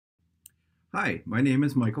Hi, my name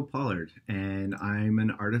is Michael Pollard, and I'm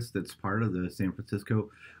an artist that's part of the San Francisco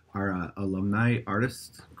Alumni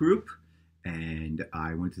Artists Group. And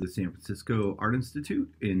I went to the San Francisco Art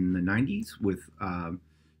Institute in the 90s with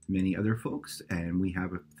many other folks, and we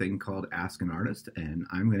have a thing called Ask an Artist, and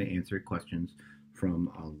I'm going to answer questions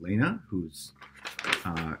from Elena, who's,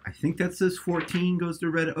 I think that says 14, goes to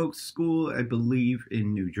Red Oak School, I believe,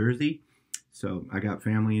 in New Jersey. So I got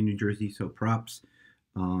family in New Jersey, so props.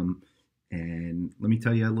 Um, and let me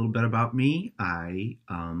tell you a little bit about me. I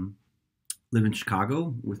live in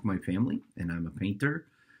Chicago with my family, and I'm a painter.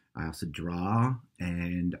 I also draw,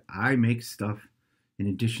 and I make stuff in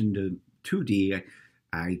addition to 2D.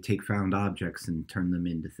 I take found objects and turn them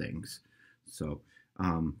into things. So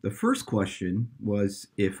the first question was,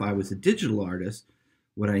 if I was a digital artist,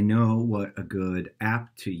 would I know what a good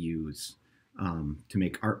app to use to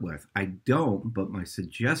make art with? I don't, but my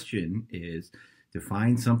suggestion is to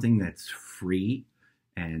find something that's free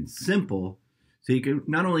and simple, so you can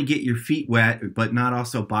not only get your feet wet, but not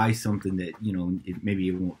also buy something that, maybe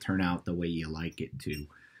it won't turn out the way you like it to.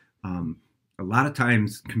 A lot of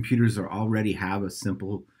times computers already have a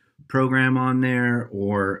simple program on there,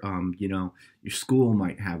 or your school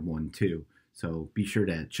might have one too, so be sure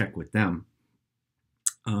to check with them.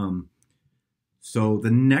 So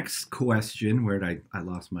the next question, where did I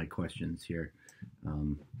lost my questions here.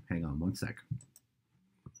 Hang on one sec.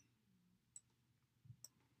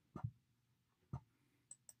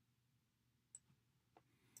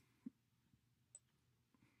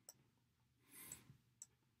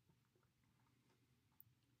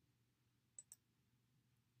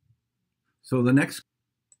 So the next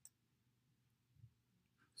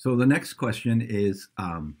question is,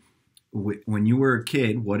 when you were a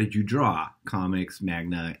kid, what did you draw? Comics,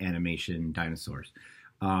 manga, animation, dinosaurs.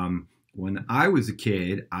 When I was a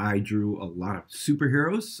kid, I drew a lot of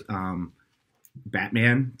superheroes.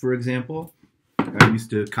 Batman, for example. I used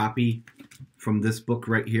to copy from this book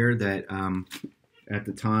right here that at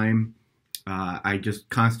the time I just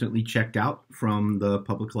constantly checked out from the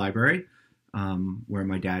public library, where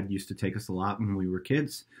my dad used to take us a lot when we were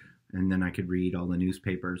kids. And then I could read all the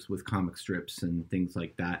newspapers with comic strips and things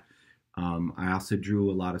like that. I also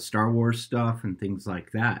drew a lot of Star Wars stuff and things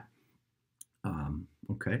like that.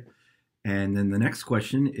 Okay. And then the next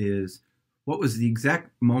question is, what was the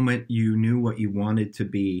exact moment you knew what you wanted to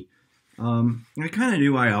be? I kind of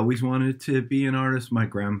knew I always wanted to be an artist. My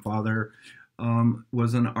grandfather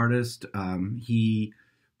was an artist. He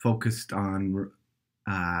focused on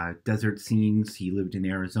desert scenes. He lived in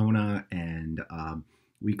Arizona, and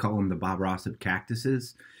we call him the Bob Ross of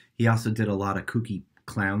cactuses. He also did a lot of kooky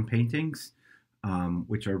clown paintings,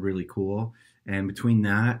 which are really cool. And between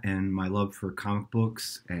that and my love for comic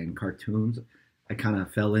books and cartoons, I kind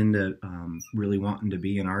of fell into really wanting to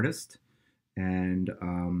be an artist. And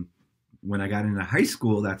when I got into high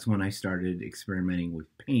school, that's when I started experimenting with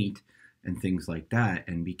paint and things like that,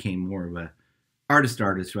 and became more of a artist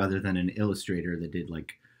rather than an illustrator that did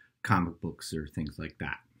like comic books or things like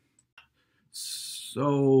that.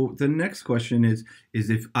 So the next question is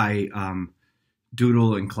if I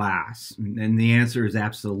doodle in class, and the answer is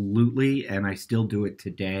absolutely, and I still do it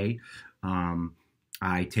today.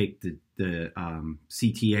 I take the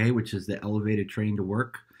CTA, which is the elevated train to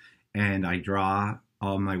work, and I draw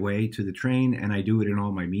on my way to the train, and I do it in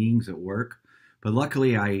all my meetings at work. But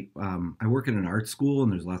luckily, I work in an art school,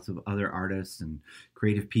 and there's lots of other artists and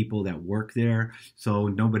creative people that work there, so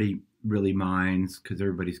nobody really minds, because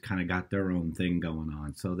everybody's kind of got their own thing going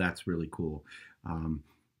on. So that's really cool.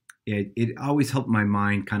 It always helped my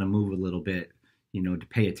mind kind of move a little bit, to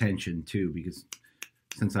pay attention too, because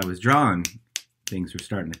since I was drawing, things were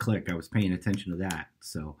starting to click. I was paying attention to that.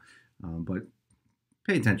 So, but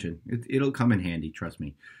pay attention. It'll come in handy. Trust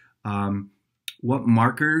me. What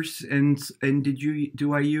markers and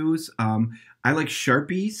do I use? I like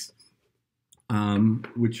Sharpies,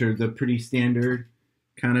 which are the pretty standard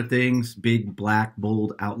kind of things, big, black,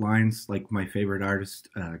 bold outlines, like my favorite artist,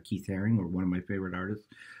 Keith Haring, or one of my favorite artists.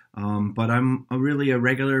 But I'm really a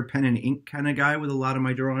regular pen and ink kind of guy with a lot of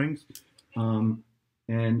my drawings.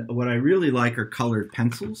 And what I really like are colored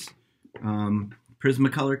pencils,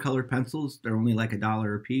 Prismacolor colored pencils. They're only like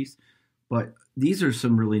 $1 a piece. But these are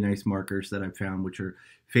some really nice markers that I've found, which are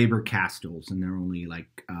Faber-Castells, and they're only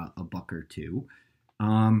like a buck or two.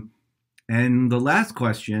 And the last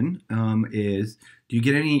question is, do you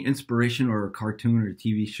get any inspiration or a cartoon or a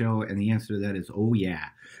TV show? And the answer to that is, oh yeah.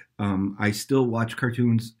 I still watch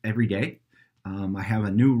cartoons every day. I have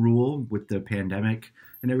a new rule with the pandemic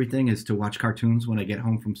and everything, is to watch cartoons when I get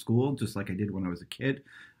home from school, just like I did when I was a kid.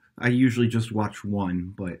 I usually just watch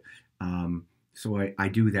one, but So I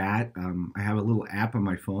do that. I have a little app on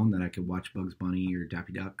my phone that I could watch Bugs Bunny or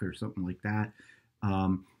Daffy Duck or something like that.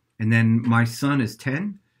 And then my son is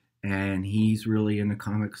 10, and he's really into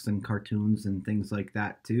comics and cartoons and things like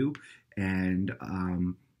that too. And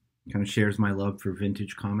kind of shares my love for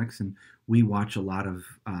vintage comics. And we watch a lot of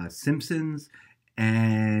Simpsons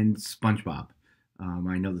and SpongeBob.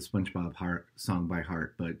 I know the SpongeBob song by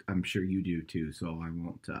heart, but I'm sure you do too, so I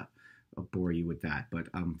won't bore you with that. But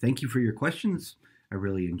thank you for your questions. I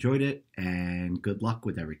really enjoyed it, and good luck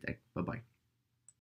with everything. Bye-bye.